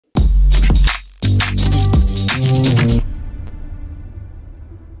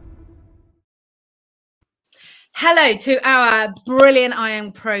Hello to our brilliant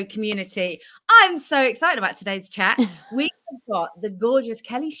IAMPRO community. I'm so excited about today's chat. We have got the gorgeous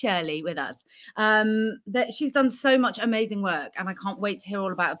Kellie Shirley with us. That she's done so much amazing work, and I can't wait to hear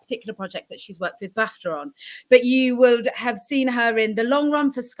all about a particular project that she's worked with BAFTA on. But you would have seen her in The Long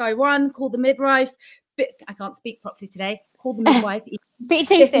Run for Sky One, Call the Midwife. I can't speak properly today. Call the Midwife. Bit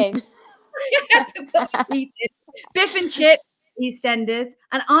teething. Biff and Chip. EastEnders,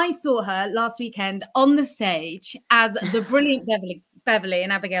 and I saw her last weekend on the stage as the brilliant Beverly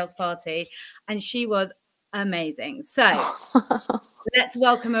in Abigail's Party, and she was amazing. So let's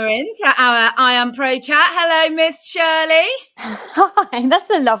welcome her into our IAMPRO chat. Hello, Miss Shirley. Hi,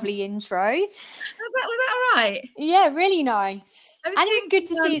 that's a lovely intro. Was that all right? Yeah, really nice. And it was good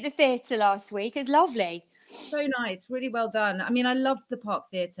to see you at the theatre last week. It was lovely. So nice, really well done. I mean, I loved the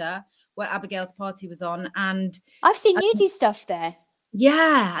Park Theatre where Abigail's Party was on, and I've seen you do stuff there.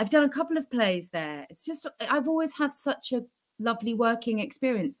 Yeah, I've done a couple of plays there. It's just, I've always had such a lovely working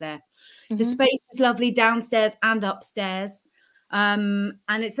experience there. The space is lovely downstairs and upstairs, and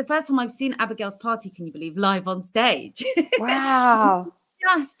it's the first time I've seen Abigail's Party, can you believe, live on stage. Wow.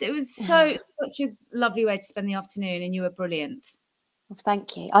 It was such a lovely way to spend the afternoon, and you were brilliant. Well,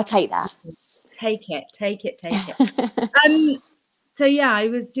 thank you. I'll take that. Take it. So yeah, I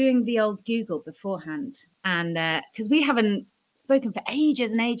was doing the old Google beforehand, and because we haven't spoken for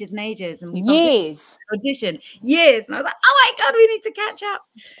ages and years audition years, and I was like, oh my god, we need to catch up.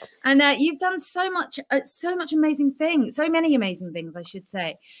 And you've done so much amazing things, so many amazing things, I should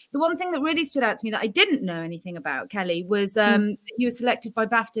say. The one thing that really stood out to me that I didn't know anything about, Kellie, was you were selected by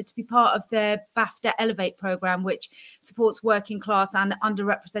BAFTA to be part of their BAFTA Elevate program, which supports working class and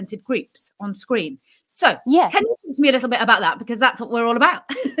underrepresented groups on screen. So yeah, can you talk to me a little bit about that, because that's what we're all about?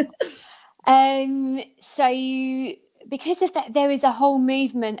 Because of that, there was a whole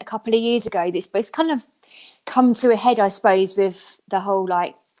movement a couple of years ago that's kind of come to a head, I suppose, with the whole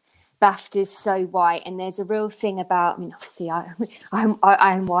like BAFTA's so white, and there's a real thing about. I mean, obviously, I'm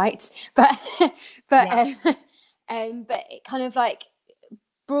white, but it kind of like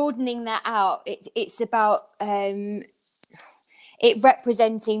broadening that out. It's about it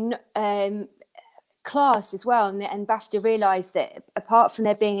representing class as well, and BAFTA realised that apart from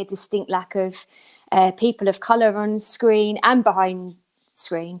there being a distinct lack of people of colour on screen and behind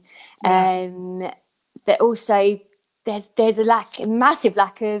screen, that also there's a massive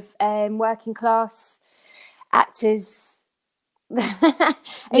lack of working class actors. and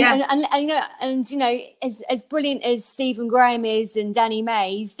you know, as brilliant as Stephen Graham is and Danny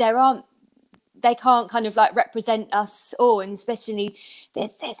Mays, they can't kind of like represent us all, and especially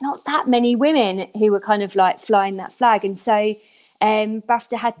there's not that many women who are kind of like flying that flag. And so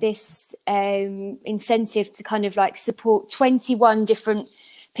BAFTA had this incentive to kind of like support 21 different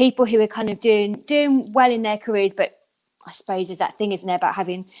people who are kind of doing well in their careers, but I suppose there's that thing, isn't there, about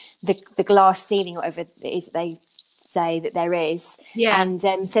having the glass ceiling, whatever it is they say that there is.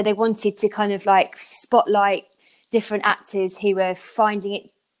 And so they wanted to kind of like spotlight different actors who were finding it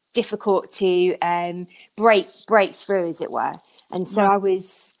difficult to break through, as it were. And so I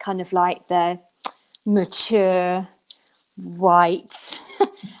was kind of like the mature white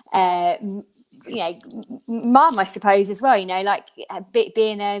mum, I suppose, as well, you know, like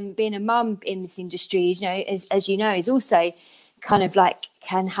being a mum in this industry, you know, as you know, is also kind of like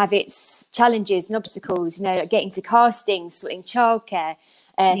can have its challenges and obstacles, you know, like getting to castings, sorting childcare,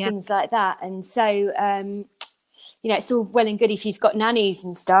 things like that. And so you know, it's all well and good if you've got nannies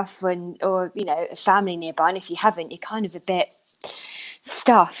and stuff, or you know, a family nearby, and if you haven't, you're kind of a bit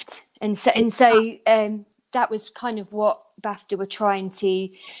stuffed. And so that was kind of what BAFTA were trying to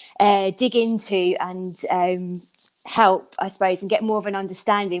dig into and help, I suppose, and get more of an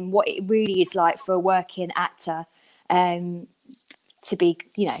understanding what it really is like for a working actor to be,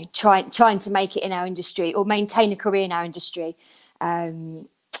 you know, trying to make it in our industry or maintain a career in our industry when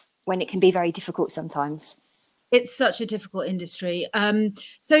it can be very difficult sometimes. It's such a difficult industry.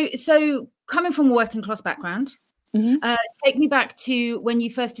 So coming from a working class background, take me back to when you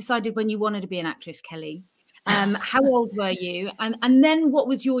first decided when you wanted to be an actress, Kellie. How old were you? And then what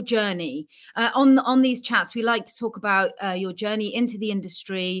was your journey? On these chats, we like to talk about your journey into the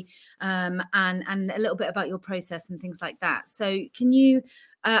industry and a little bit about your process and things like that. So can you,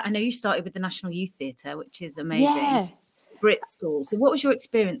 I know you started with the National Youth Theatre, which is amazing. Yeah. BRIT School. So what was your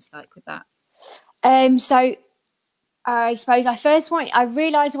experience like with that? So I suppose I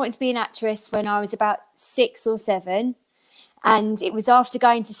realised I wanted to be an actress when I was about 6 or 7. And it was after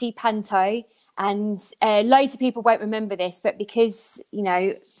going to see Panto. And loads of people won't remember this, but because, you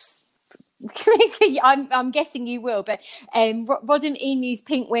know, I'm guessing you will, but Rod and Emu's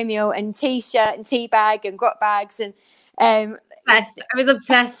pink windmill and t-shirt and tea bag and grot bags and I was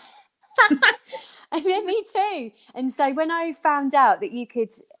obsessed. And then me too. And so when I found out that you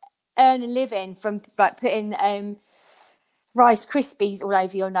could earn a living from like putting Rice Krispies all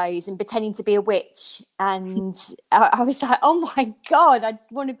over your nose and pretending to be a witch, and I was like, oh my God, I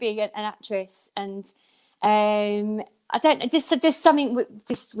want to be an actress. And I don't, just something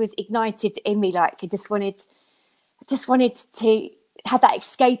just was ignited in me. Like I just wanted to have that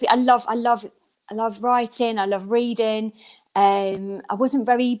escape. I love writing. I love reading. I wasn't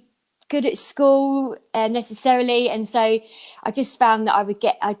very good at school necessarily, and so I just found that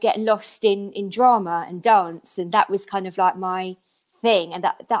I'd get lost in drama and dance, and that was kind of like my thing, and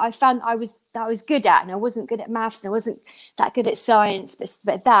that I found I was good at. And I wasn't good at maths, and I wasn't that good at science,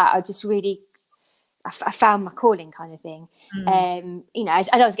 but that I just really I found my calling, kind of thing. You know, as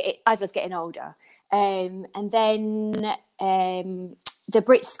I was getting older, and then the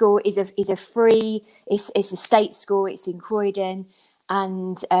BRIT School is a free, it's a state school. It's in Croydon,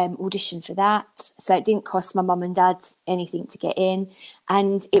 and auditioned for that, so it didn't cost my mum and dad anything to get in,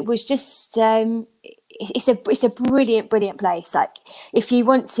 and it was just it's a brilliant place. Like if you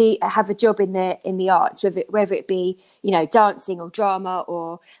want to have a job in the arts, whether it be, you know, dancing or drama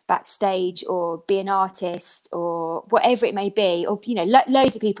or backstage or be an artist or whatever it may be, or, you know,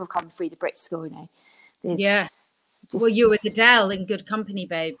 loads of people come through the BRIT School, you know. Yeah. Well, you were Adele in Good Company,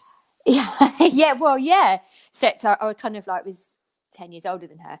 babes. Yeah, well, yeah, except I kind of like was 10 years older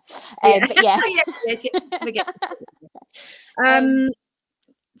than her. But yeah.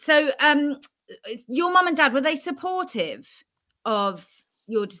 So your mum and dad, were they supportive of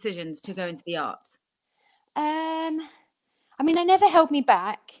your decisions to go into the arts? I mean, they never held me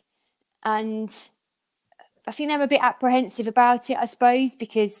back, and I think they were a bit apprehensive about it, I suppose,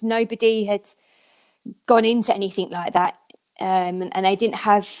 because nobody had gone into anything like that, and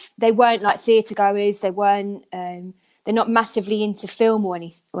they weren't like theatre goers. They weren't. They're not massively into film or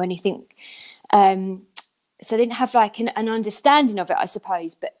anything, so they didn't have like an understanding of it, I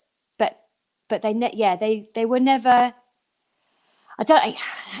suppose. But they were never. I don't.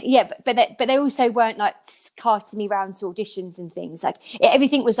 Yeah, but they also weren't like carting me around to auditions and things. Like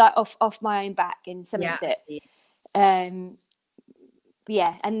everything was like off my own back, and something that.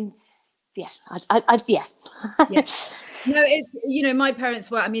 Yeah, and yeah, yeah. No, it's, you know, my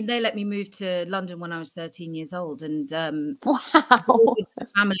parents were, I mean, they let me move to London when I was 13 years old, and wow,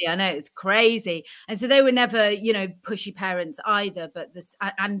 family, I know, it's crazy. And so they were never, you know, pushy parents either, but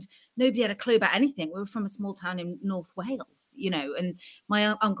and nobody had a clue about anything. We were from a small town in North Wales, you know, and my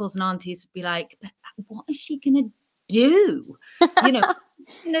uncles and aunties would be like, what is she gonna do? You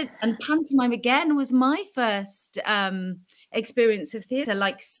know, and pantomime again was my first experience of theatre,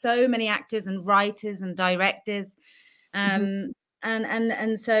 like so many actors and writers and directors. And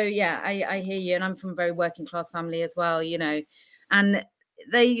so yeah, I hear you, and I'm from a very working class family as well, you know, and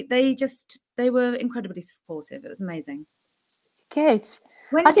they were incredibly supportive. It was amazing. Good.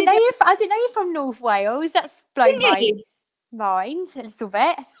 I didn't know you're from North Wales. That's blown my mind a little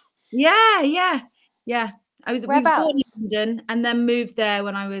bit. Yeah. I was born in London and then moved there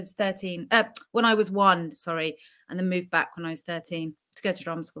when I was 13. When I was 1, sorry, and then moved back when I was 13 to go to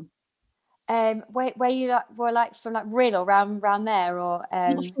drama school. Where you were like from like Rill or round there, or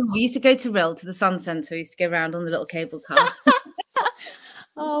we used to go to Rill, to the Sun Centre. We used to go around on the little cable car.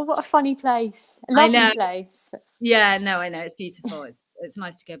 Oh, what a funny place! A lovely place. Yeah, no, I know, it's beautiful. It's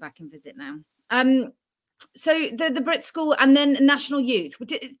nice to go back and visit now. So the BRIT School and then National Youth.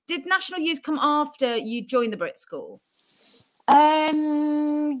 Did National Youth come after you joined the BRIT School?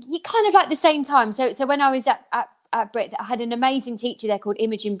 You kind of like the same time. So when I was at BRIT, I had an amazing teacher there called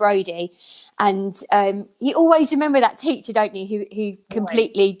Imogen Brodie, and you always remember that teacher, don't you, who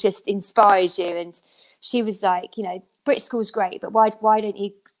completely just inspires you. And she was like, you know, BRIT School's great, but why don't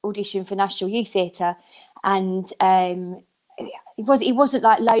you audition for National Youth Theatre? And it wasn't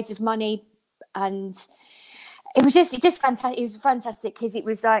like loads of money, and it was just fantastic. It was fantastic because it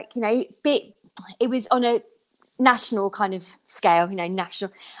was like, you know, it was on a national kind of scale, you know,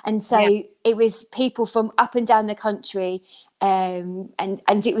 national, and so it was people from up and down the country, and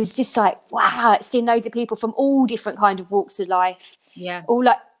it was just like, wow, seeing loads of people from all different kind of walks of life, all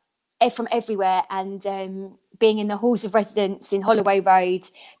like from everywhere, and being in the halls of residence in Holloway Road,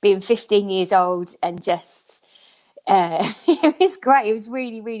 being 15 years old, and just it was great. It was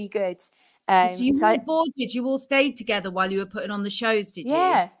really, really good. So you all boarded, you all stayed together while you were putting on the shows, did you?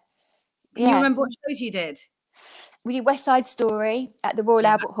 Yeah. Can you remember what shows you did? We did West Side Story at the Royal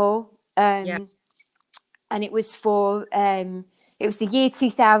Albert Hall, and it was for it was the year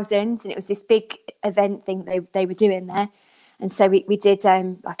 2000, and it was this big event thing they were doing there. And so we did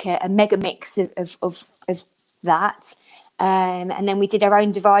like a mega mix of that. And then we did our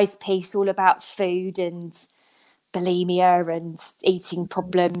own devised piece all about food and bulimia and eating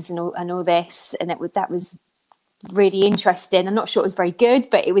problems and all this. And that was really interesting. I'm not sure it was very good,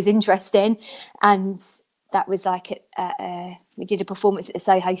 but it was interesting. And that was like we did a performance at the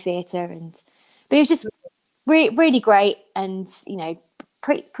Soho Theatre, but it was just really great, and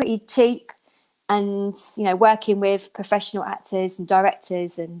pretty cheap, and working with professional actors and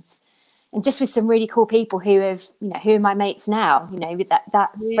directors, and just with some really cool people who are my mates now. With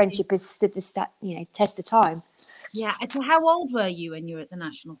that really? Friendship has stood the test of time. Yeah. So how old were you when you were at the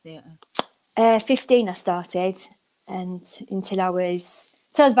National Theatre? 15 I started, and until I was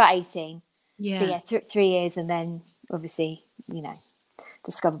about 18. Yeah. So yeah, 3 years, and then obviously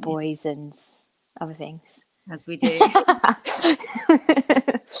Discover Boys and other things. As we do. I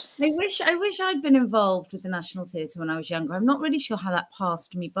wish I'd been involved with the National Theatre when I was younger. I'm not really sure how that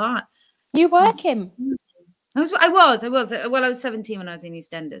passed me by. You working? I was. Well, I was 17 when I was in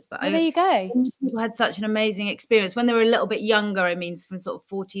EastEnders, but there you go. People had such an amazing experience when they were a little bit younger. I mean, from sort of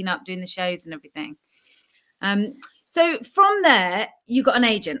 14 up, doing the shows and everything. So from there, you got an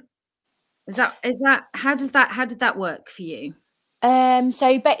agent. Is that how did that work for you?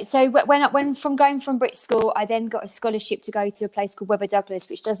 So when from going from BRIT School, I then got a scholarship to go to a place called Webber Douglas,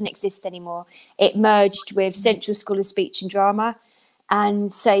 which doesn't exist anymore. It merged with Central School of Speech and Drama,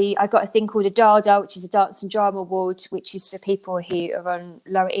 and so I got a thing called a DADA, which is a Dance and Drama Award, which is for people who are on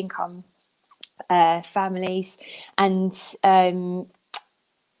lower income families. And so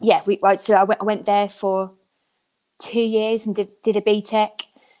I went there for 2 years and did a BTEC,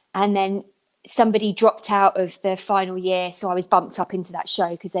 and then somebody dropped out of the final year, so I was bumped up into that show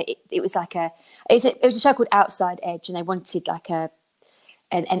because it was like it was a show called Outside Edge, and they wanted like it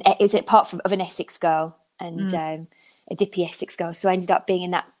was a part of an Essex girl and a dippy Essex girl, so I ended up being in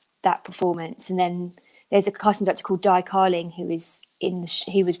that performance. And then there's a casting director called Di Carling who was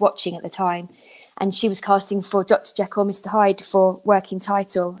watching at the time, and she was casting for Dr. Jekyll, Mr. Hyde for working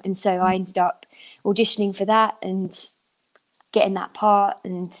title, and so I ended up auditioning for that and getting that part,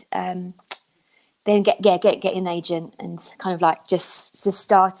 and then getting an agent, and kind of like just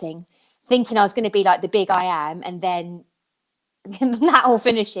starting, thinking I was going to be like the big I am, and then that all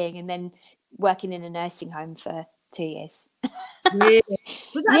finishing, and then working in a nursing home for 2 years. Really?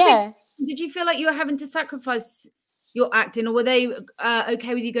 Was that did you feel like you were having to sacrifice your acting, or were they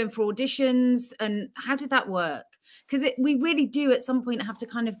okay with you going for auditions? And how did that work? Because we really do at some point have to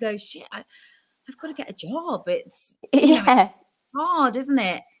kind of go, shit, I've got to get a job. It's it's hard, isn't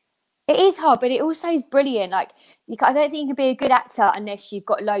it? It is hard, but it also is brilliant. Like, I don't think you can be a good actor unless you've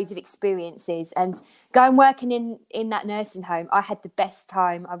got loads of experiences. And going working in that nursing home, I had the best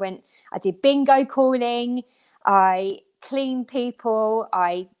time. I did bingo calling, I cleaned people,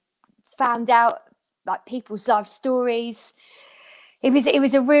 I found out like people's life stories. It was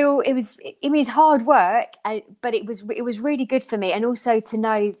hard work, but it was really good for me. And also to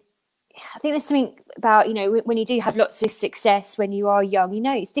know, I think there's something about, when you do have lots of success when you are young,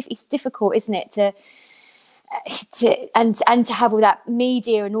 it's difficult, isn't it, to have all that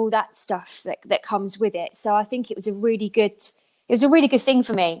media and all that stuff that comes with it. So I think it was a really good thing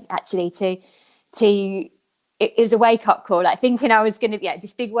for me, actually, it was a wake-up call, like thinking I was going to be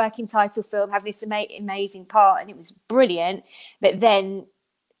this big working title film, having this amazing part, and it was brilliant, but then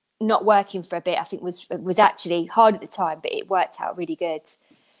not working for a bit, I think was actually hard at the time, but it worked out really good.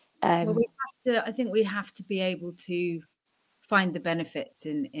 Well, I think we have to be able to find the benefits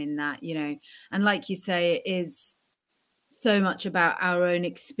in that, and like you say, it is so much about our own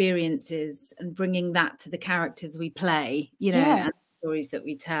experiences and bringing that to the characters we play, and the stories that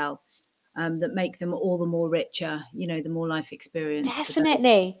we tell, that make them all the more richer, the more life experience.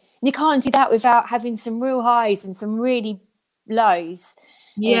 Definitely. You can't do that without having some real highs and some really lows.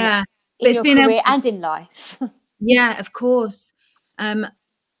 Yeah. In your career and in life. Yeah, of course.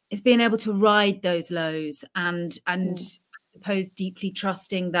 It's being able to ride those lows and I suppose deeply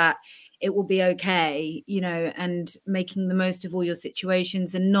trusting that it will be okay, and making the most of all your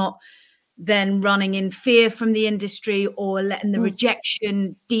situations, and not then running in fear from the industry or letting the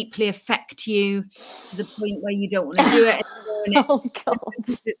rejection deeply affect you to the point where you don't want to do it anymore. Oh God.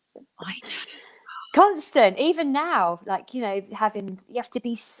 Constant, even now, like, you have to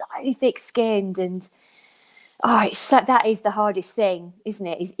be so thick-skinned, and that is the hardest thing, isn't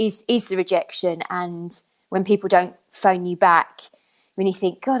it? Is the rejection, and when people don't phone you back, when you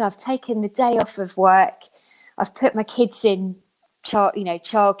think, God, I've taken the day off of work, I've put my kids in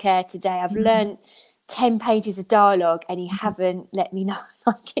childcare today, I've learned 10 pages of dialogue and you haven't let me know.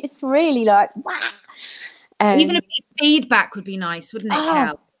 Like, it's really like, wow. Even a bit of feedback would be nice, wouldn't it,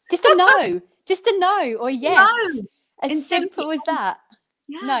 Kel? Just a no. Just a no or yes. No. As simple as that.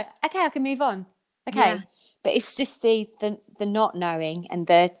 Yeah. No. Okay, I can move on. Okay. Yeah. But it's just the not knowing and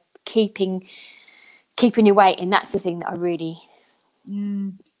the keeping your weight. And that's the thing that I really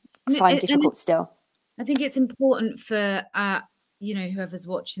find difficult still. I think it's important for, you know, whoever's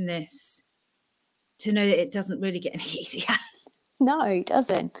watching this to know that it doesn't really get any easier. No, it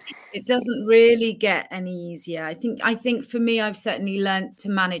doesn't. It doesn't really get any easier. I think for me, I've certainly learned to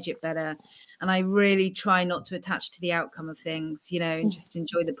manage it better. And I really try not to attach to the outcome of things, you know, and just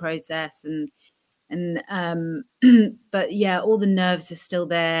enjoy the process. But yeah, all the nerves are still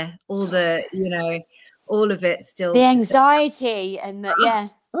there. All the, you know, all of it still. The anxiety and the,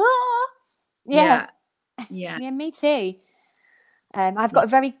 yeah, me too. I've got a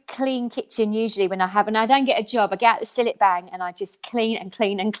very clean kitchen usually when I don't get a job. I get out the Sillet Bang and I just clean and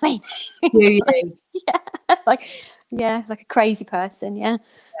clean and clean. Do you? like a crazy person. Yeah.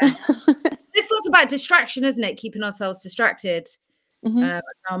 It's also about distraction, isn't it? Keeping ourselves distracted.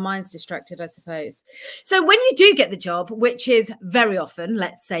 Our minds distracted, I suppose. So when you do get the job, which is very often,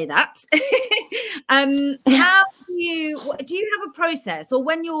 let's say that, how do you have a process, or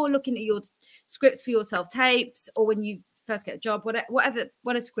when you're looking at your scripts for your self-tapes, or when you first get a job, whatever,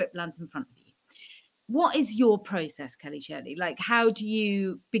 when a script lands in front of you, what is your process, Kellie Shirley? Like, how do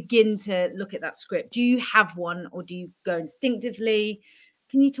you begin to look at that script? Do you have one, or do you go instinctively?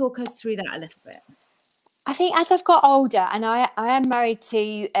 Can you talk us through that a little bit? I think as I've got older, and I am married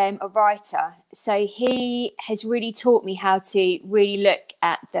to a writer, so he has really taught me how to really look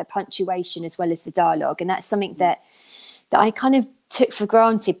at the punctuation as well as the dialogue, and that's something that I kind of took for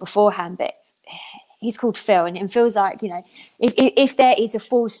granted beforehand. But he's called Phil, and Phil's like, you know, if there is a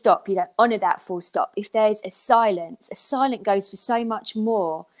full stop, you don't honour that full stop. If there's a silent goes for so much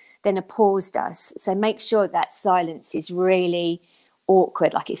more than a pause does. So make sure that silence is really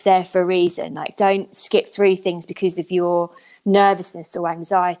awkward, like it's there for a reason. Like, don't skip through things because of your nervousness or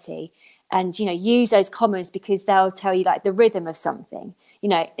anxiety, and, you know, use those commas because they'll tell you like the rhythm of something, you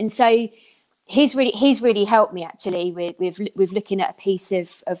know. And so he's really helped me actually with looking at a piece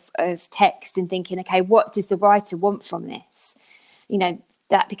of text and thinking, okay, what does the writer want from this, you know,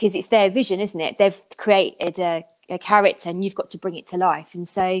 that, because it's their vision, isn't it? They've created a character and you've got to bring it to life. And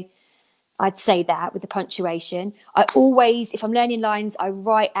so I'd say that with the punctuation. I always, if I'm learning lines, I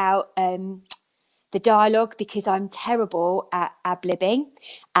write out the dialogue, because I'm terrible at ad-libbing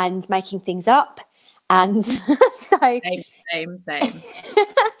and making things up. And so same.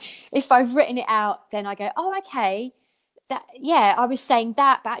 If I've written it out, then I go, oh, okay, that, yeah, I was saying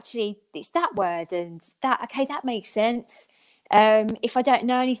that, but actually it's that word and that, okay, that makes sense. If I don't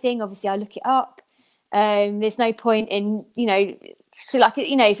know anything, obviously I look it up. There's no point in, you know, so like,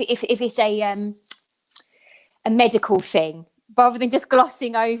 you know, if it's a medical thing, rather than just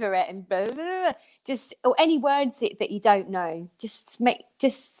glossing over it and blah, blah, blah, just, or any words that you don't know, just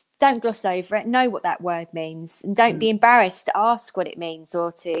don't gloss over it. Know what that word means, and don't be embarrassed to ask what it means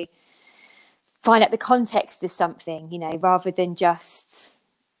or to find out the context of something, you know, rather than just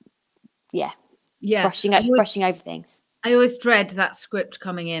brushing over things. I always dread that script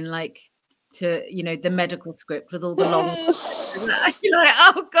coming in, like, to, you know, the medical script with all the long you're like,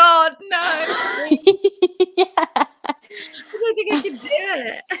 oh God, no. Yeah. I don't think I can do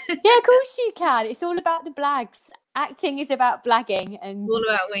it. Yeah, of course you can. It's all about the blags. Acting is about blagging, and it's all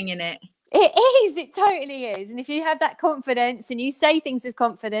about winging it. It is, it totally is. And if you have that confidence and you say things with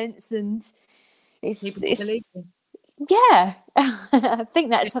confidence, and it's yeah. I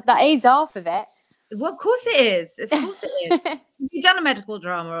think that is half of it. Well, of course it is. Of course it is. Have you done a medical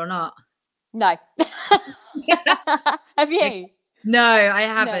drama or not? No. Have you? No, I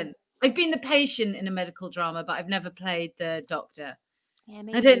haven't. No. I've been the patient in a medical drama, but I've never played the doctor. Yeah,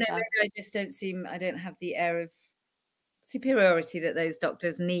 I don't know. Maybe I don't have the air of superiority that those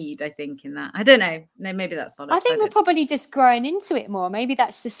doctors need, I think, in that. I don't know. No, maybe that's bollocks. I think we're probably just growing into it more. Maybe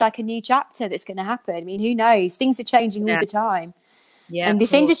that's just like a new chapter that's going to happen. I mean, who knows? Things are changing all the time. Yeah. And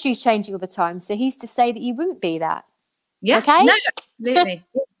this industry is changing all the time. So who's to say that you wouldn't be that? Yeah. Okay. No, absolutely.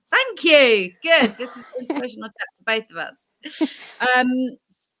 Thank you. Good. This is inspirational to both of us.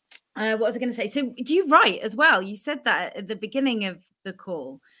 What was I going to say? So do you write as well? You said that at the beginning of the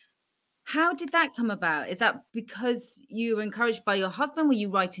call. How did that come about? Is that because you were encouraged by your husband? Were you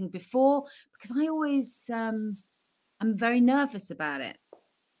writing before? Because I always, I'm very nervous about it.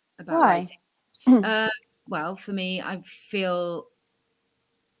 About Why? Writing. Well, for me, I feel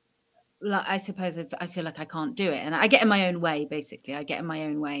like, I suppose I feel like I can't do it. And I get in my own way, basically. I get in my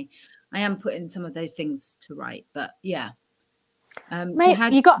own way I am putting some of those things to right, but yeah. Mate,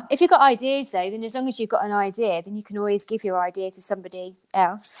 if you've got ideas though, then as long as you've got an idea, then you can always give your idea to somebody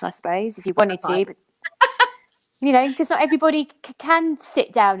else, I suppose, if you wanted to. But you know, because not everybody can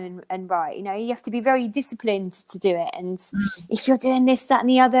sit down and write. You know, you have to be very disciplined to do it. And if you're doing this, that, and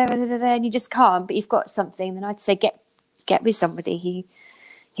the other, and you just can't, but you've got something, then I'd say get with somebody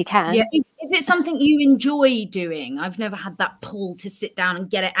who can. Yeah. Is it something you enjoy doing? I've never had that pull to sit down and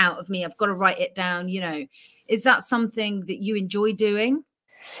get it out of me. I've got to write it down, you know. Is that something that you enjoy doing?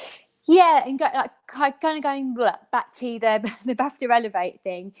 Yeah, and kind of going back to the BAFTA Elevate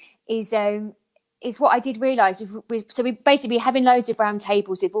thing is what I did realise. So we basically having loads of round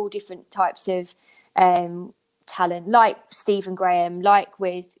tables with all different types of talent, like Stephen Graham, like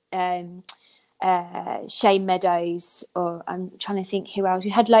with Shane Meadows, or I'm trying to think who else. We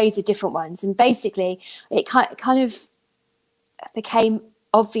had loads of different ones, and basically it kind of became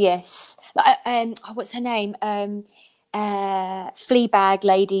obvious. Like, what's her name? Fleabag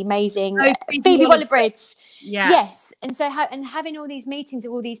lady, amazing, Phoebe Waller-Bridge. Yeah. Yes, and so having all these meetings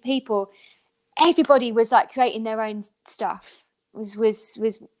of all these people, everybody was like creating their own stuff.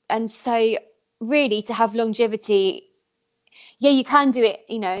 And so really to have longevity. Yeah, you can do it,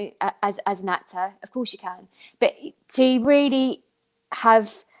 you know, as an actor, of course you can. But to really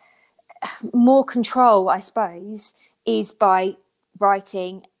have more control, I suppose, is by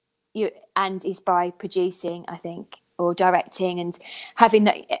writing and is by producing, I think, or directing, and having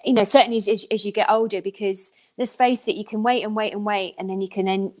that, you know, certainly as you get older, because let's face it, you can wait and wait and wait, and then you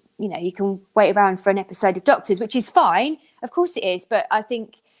can wait around for an episode of Doctors, which is fine, of course it is, but I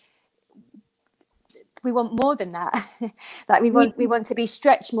think we want more than that. Like we want to be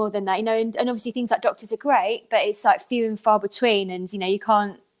stretched more than that, you know, and obviously things like Doctors are great, but it's like few and far between, and you know, you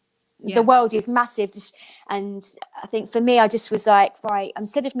can't. Yeah. The world is massive, and I think for me, I just was like, right,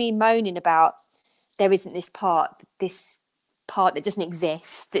 instead of me moaning about there isn't this part that doesn't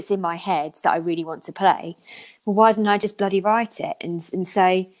exist that's in my head that I really want to play, well, why didn't I just bloody write it? And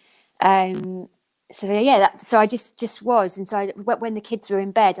so yeah, so I just was, and so when the kids were in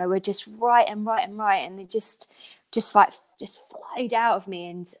bed, I would just write and they just flowed out of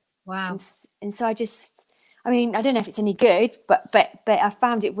me, and wow, and so I mean, I don't know if it's any good, but I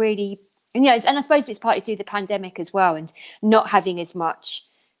found it really, and you know, and I suppose it's partly due to the pandemic as well, and not having as much,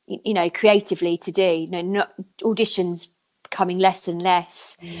 you know, creatively to do, you know, not auditions becoming less and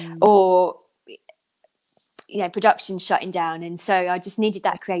less, or you know, production shutting down, and so I just needed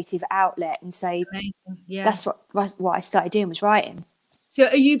that creative outlet, and so that's what I started doing, was writing. So,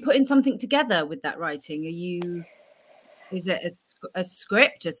 are you putting something together with that writing? Is it a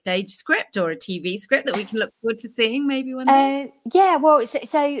script, a stage script, or a TV script that we can look forward to seeing maybe one day? Yeah, well,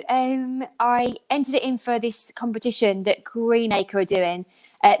 so I entered it in for this competition that Greenacre are doing.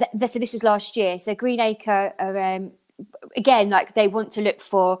 So this was last year. So Greenacre are, again, like they want to look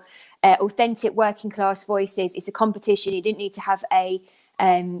for authentic working class voices. It's a competition. You didn't need to have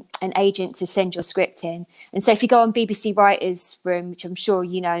an agent to send your script in. And so if you go on BBC Writers' Room, which I'm sure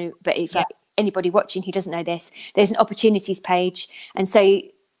you know, but if anybody watching who doesn't know this, there's an opportunities page, and so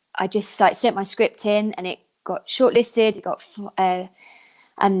I just like sent my script in, and it got shortlisted. It got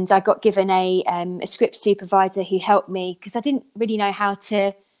and I got given a script supervisor who helped me, because I didn't really know how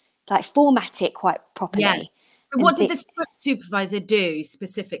to like format it quite properly. Yeah. So what did the script supervisor do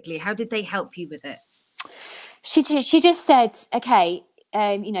specifically? How did they help you with it? She just said, okay,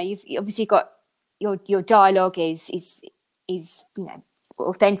 you know, you've obviously got your dialogue is you know,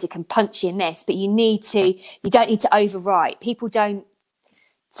 authentic and punchy in this, but you don't need to overwrite. People don't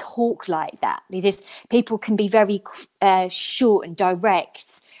talk like that. People can be very short and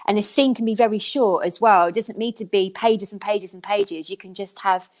direct, and a scene can be very short as well. It doesn't need to be pages and pages and pages. You can just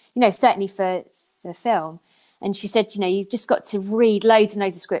have, you know, certainly for film. And she said, you know, you've just got to read loads and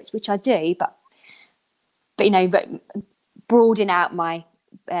loads of scripts, which I do, but you know, but broaden out my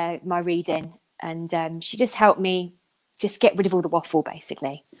reading, and she just helped me just get rid of all the waffle,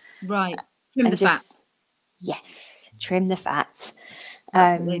 basically. Right. Trim the fat. Yes, trim the fat.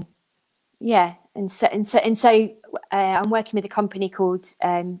 Yeah, and so I'm working with a company called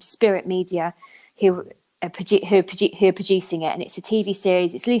Spirit Media, who are producing it, and it's a TV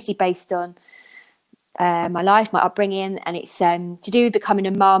series. It's loosely based on my life, my upbringing, and it's to do with becoming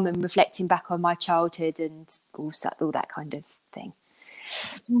a mum and reflecting back on my childhood and all that kind of thing.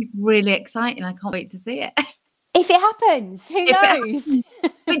 It's really exciting. I can't wait to see it. If it happens, who knows?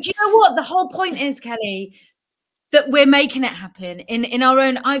 But you know what? The whole point is, Kelly, that we're making it happen in our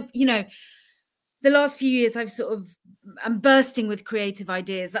own. You know, the last few years I've sort of I'm bursting with creative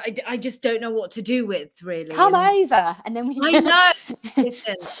ideas that I just don't know what to do with, really. Come over, and then we. I know.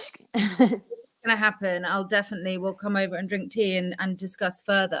 Listen, it's going to happen. We'll come over and drink tea and discuss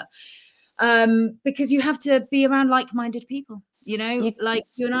further. Because you have to be around like-minded people, like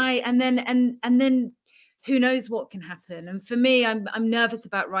you and I, and then who knows what can happen. And for me, I'm nervous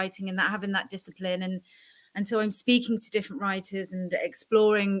about writing and having that discipline, and so I'm speaking to different writers and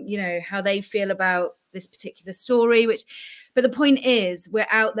exploring, how they feel about this particular story. But the point is, we're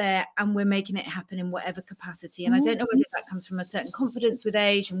out there and we're making it happen in whatever capacity. And I don't know whether that comes from a certain confidence with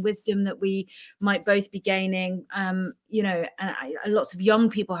age and wisdom that we might both be gaining. And lots of young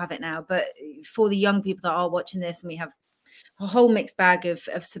people have it now. But for the young people that are watching this, and we have a whole mixed bag of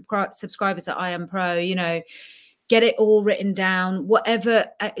subscribers at IAMPRO, get it all written down, whatever,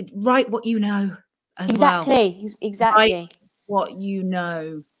 write what you know as well. Exactly. Write what you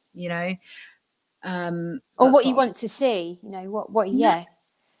know. Or what you want to see, not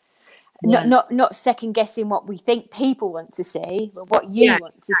second guessing what we think people want to see, but what you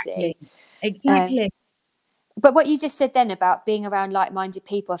want to see. Exactly. But what you just said then about being around like-minded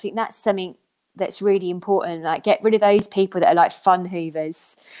people, I think that's something that's really important. Like, get rid of those people that are like fun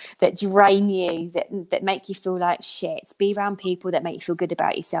hoovers, that drain you, that make you feel like shit. Be around people that make you feel good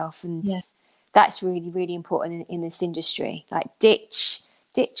about yourself, and that's really, really important in this industry. Like, ditch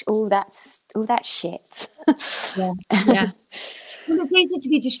all that shit. Yeah. Well, it's easy to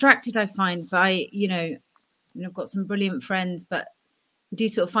be distracted, I find, by I've got some brilliant friends, but you do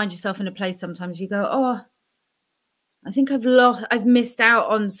sort of find yourself in a place sometimes you go, oh, I think I've missed out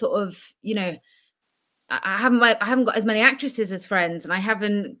on sort of, I haven't got as many actresses as friends, and I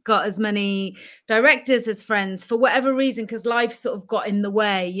haven't got as many directors as friends for whatever reason, because life sort of got in the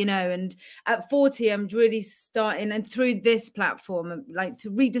way, and at 40 I'm really starting, and through this platform, like, to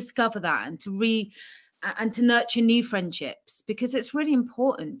rediscover that and to nurture new friendships, because it's really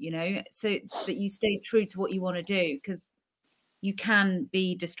important, so that you stay true to what you want to do, because you can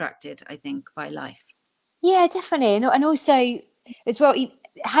be distracted, I think, by life. Yeah, definitely. And also as well,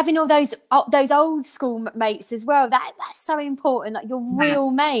 having all those old school mates as well, that's so important, like your real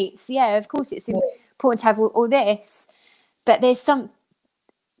mates. Yeah, of course it's important to have all this, but there's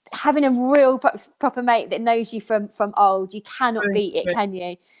having a real proper mate that knows you from old. You cannot beat it, can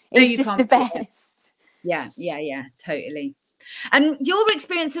you? It's just the best. Yeah, totally. And your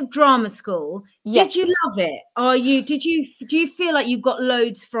experience of drama school, did you love it? Do you feel like you got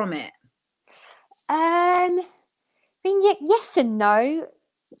loads from it? I mean, yes and no.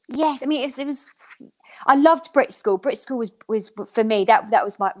 Yes, I mean, it was. I loved BRIT School. BRIT School was for me, that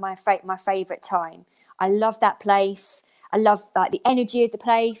was my favourite time. I loved that place. I loved, like, the energy of the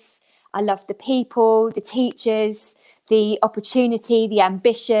place. I loved the people, the teachers, the opportunity, the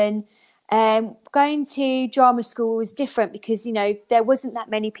ambition. Going to drama school was different because there wasn't that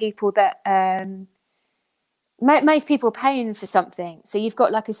many people that. Most people are paying for something, so you've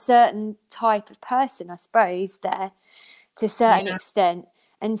got like a certain type of person, I suppose, there to a certain extent.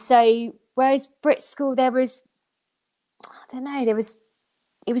 And so, whereas BRIT School, it was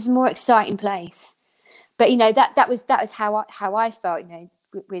a more exciting place. But that was how I felt,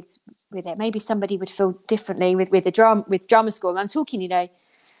 with it. Maybe somebody would feel differently with drama school. I'm talking,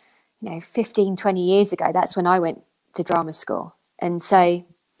 15, 20 years ago. That's when I went to drama school, and so.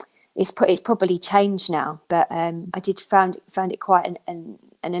 It's probably changed now, but I did found it quite an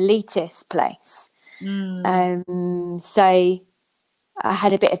elitist place. So I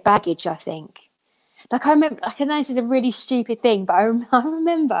had a bit of baggage, I think. Like, I remember, I know this is a really stupid thing, but I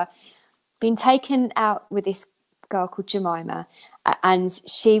remember being taken out with this girl called Jemima, and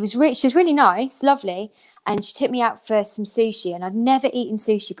she was really nice, lovely, and she took me out for some sushi, and I'd never eaten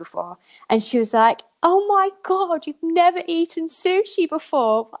sushi before, and she was like, "Oh my God, you've never eaten sushi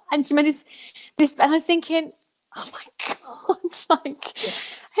before." And she made this, and I was thinking, oh my God, like,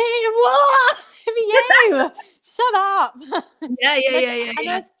 hey, what? You, shut up. Yeah. And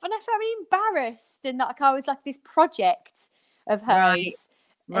I felt really embarrassed, and like I was like this project of hers.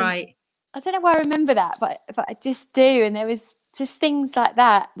 Right. I don't know why I remember that, but I just do. And there was just things like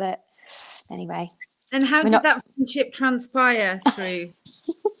that. But anyway. And how did that friendship transpire through?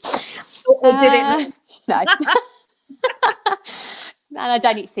 Or did it? No. And I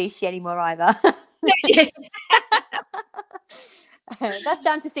don't eat sushi anymore either. That's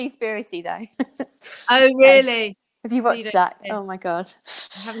down to Seaspiracy, though. Oh, really? Have you watched that? Oh my God.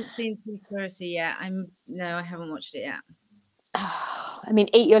 I haven't seen Seaspiracy yet. No, I haven't watched it yet. I mean,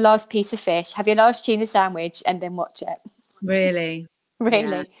 eat your last piece of fish, have your last tuna sandwich, and then watch it. Really?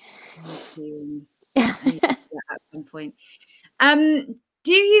 Really? Yeah. At some point.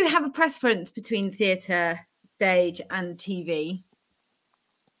 Do you have a preference between theatre, stage and TV?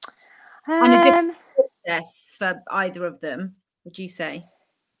 And a different process for either of them, would you say?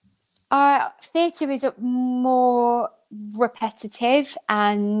 Theatre is more repetitive,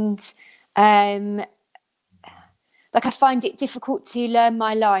 and like I find it difficult to learn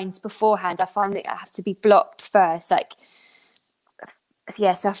my lines beforehand. I find that I have to be blocked first. Like,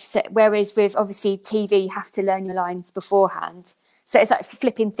 yes, whereas with obviously TV, you have to learn your lines beforehand. So it's like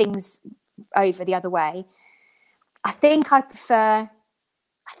flipping things over the other way. I think I prefer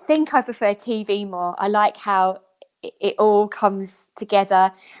TV more. I like how it all comes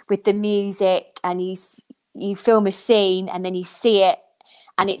together with the music, and you film a scene and then you see it,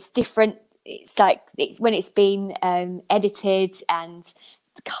 and it's different. It's like when it's been edited and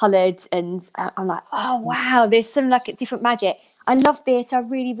coloured, and I'm like, oh wow, there's some like a different magic. I love theatre. I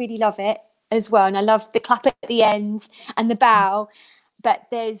really, really love it as well, and I love the clap at the end and the bow. But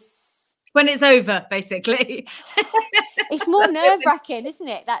there's when it's over, basically. It's more nerve-wracking, isn't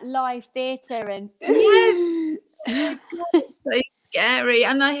it? That live theatre, and yes, so scary.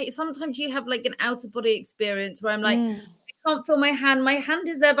 And sometimes you have like an out-of-body experience where I'm like, I can't feel my hand. My hand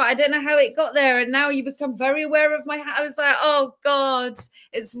is there, but I don't know how it got there. And now you become very aware of my hand. I was like, oh God,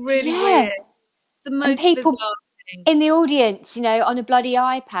 it's really weird. It's the most people bizarre thing. In the audience, on a bloody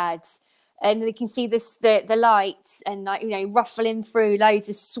iPad, and they can see the lights and, like, ruffling through loads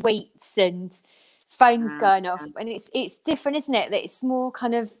of sweets and phones going off. And it's different, isn't it? That it's more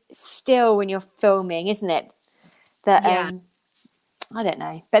kind of still when you're filming, isn't it? That I don't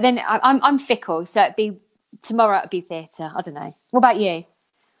know. But then I'm fickle, so tomorrow it'd be theatre. I don't know. What about you?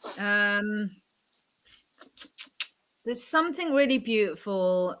 There's something really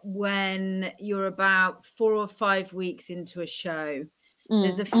beautiful when you're about 4 or 5 weeks into a show.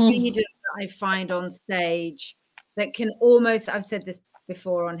 There's a freedom that I find on stage that can almost, I've said this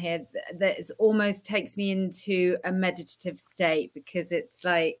before on here, that is almost takes me into a meditative state, because it's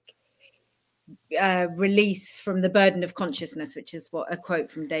like release from the burden of consciousness, which is what a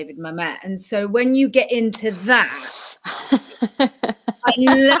quote from David Mamet. And so when you get into that, I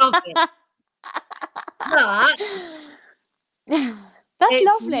love it. But that's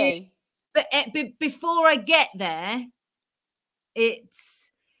lovely. But before I get there,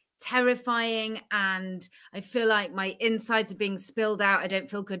 it's terrifying, and I feel like my insides are being spilled out. I don't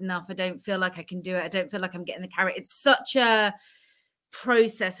feel good enough. I don't feel like I can do it. I don't feel like I'm getting the character. It's such a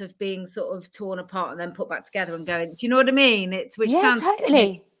process of being sort of torn apart and then put back together and going, do you know what I mean? Which sounds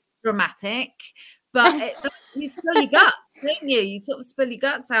totally dramatic, but you spill your guts, don't you? You sort of spill your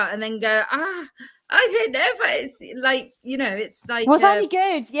guts out and then go, I don't know if it's like, it's like, was only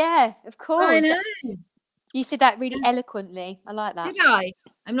good. Yeah, of course. I know. You said that really eloquently. I like that. Did I?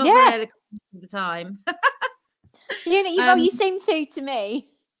 I'm not very eloquent all the time. You seem to me.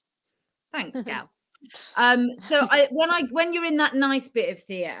 Thanks, Gal. So when you're in that nice bit of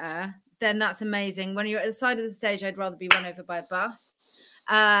theatre, then that's amazing. When you're at the side of the stage, I'd rather be run over by a bus.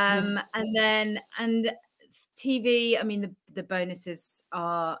 And TV, I mean, the bonuses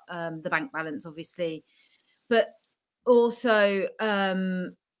are the bank balance, obviously, but also,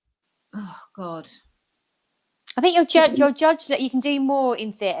 oh God. I think you're judged that you can do more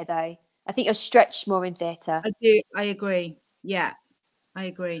in theatre, though. I think you're stretched more in theatre. I do. I agree. Yeah, I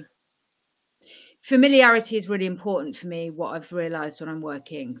agree. Familiarity is really important for me, what I've realised when I'm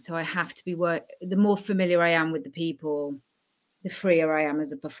working. So I have to be the more familiar I am with the people, the freer I am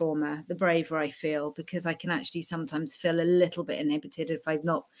as a performer, the braver I feel, because I can actually sometimes feel a little bit inhibited if I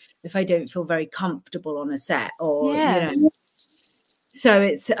don't feel very comfortable on a set, or So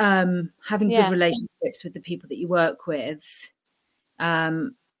it's having good relationships with the people that you work with,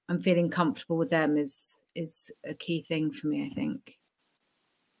 and feeling comfortable with them is a key thing for me, I think.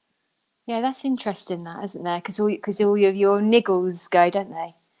 Yeah, that's interesting, that, isn't there? Because all your niggles go, don't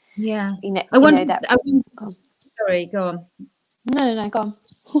they? Yeah. Sorry, go on. No, go on.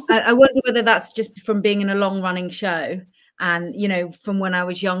 I wonder whether that's just from being in a long-running show, and from when I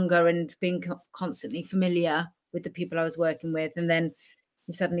was younger and being constantly familiar with the people I was working with, and then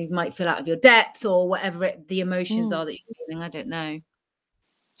you suddenly might feel out of your depth, or whatever the emotions are that you're feeling. I don't know.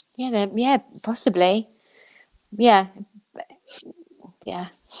 Yeah, possibly. Yeah.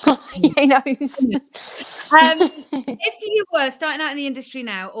 Who knows? If you were starting out in the industry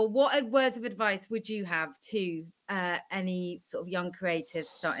now, or what words of advice would you have to any sort of young creatives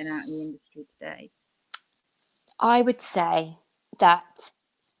starting out in the industry today? I would say that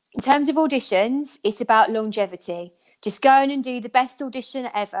in terms of auditions, it's about longevity. Just go in and do the best audition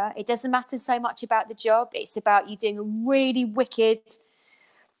ever. It doesn't matter so much about the job. It's about you doing a really wicked,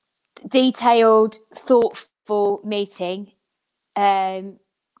 detailed, thoughtful meeting.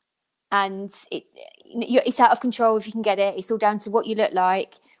 and it's out of control if you can get it. It's all down to what you look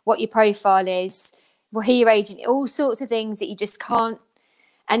like, what your profile is, who your agent, all sorts of things that you just can't.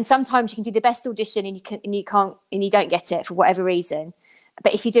 And sometimes you can do the best audition and you don't get it for whatever reason.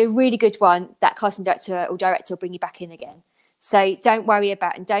 But if you do a really good one, that casting director or director will bring you back in again. So don't worry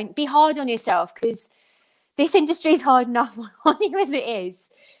about it, and don't be hard on yourself, because this industry is hard enough on you as it is.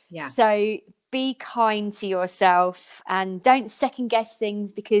 Yeah. So be kind to yourself and don't second guess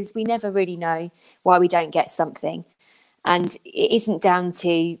things, because we never really know why we don't get something. And it isn't down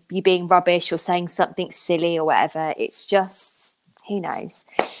to you being rubbish or saying something silly or whatever. It's just, who knows?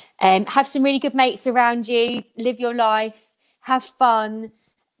 Have some really good mates around you, live your life, have fun,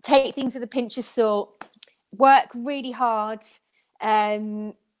 take things with a pinch of salt, work really hard,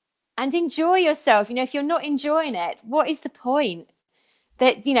 and enjoy yourself. You know, if you're not enjoying it, what is the point?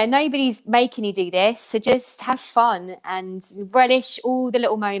 That, you know, nobody's making you do this, so just have fun and relish all the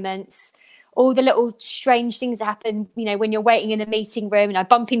little moments, all the little strange things that happen, you know, when you're waiting in a meeting room and I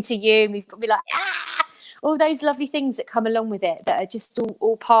bump into you and we've got to be like, ah, all those lovely things that come along with it that are just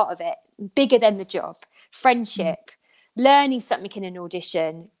all part of it, bigger than the job. Friendship, learning something in an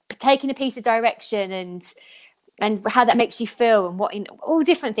audition, taking a piece of direction and how that makes you feel, and what in all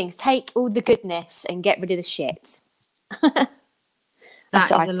different things. Take all the goodness and get rid of the shit. That's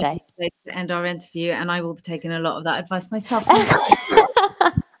what I'd say. Way to end our interview, and I will be taking a lot of that advice myself.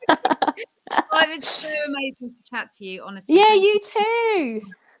 Oh, it was so amazing to chat to you, honestly. Yeah, you too.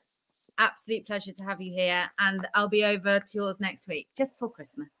 Absolute pleasure to have you here, and I'll be over to yours next week, just before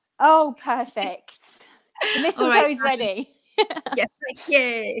Christmas. Oh, perfect. The mistletoe is ready. Yes, thank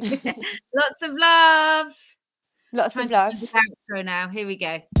you. Lots of love. Lots of love. Outro now. Here we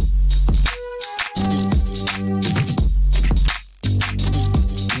go.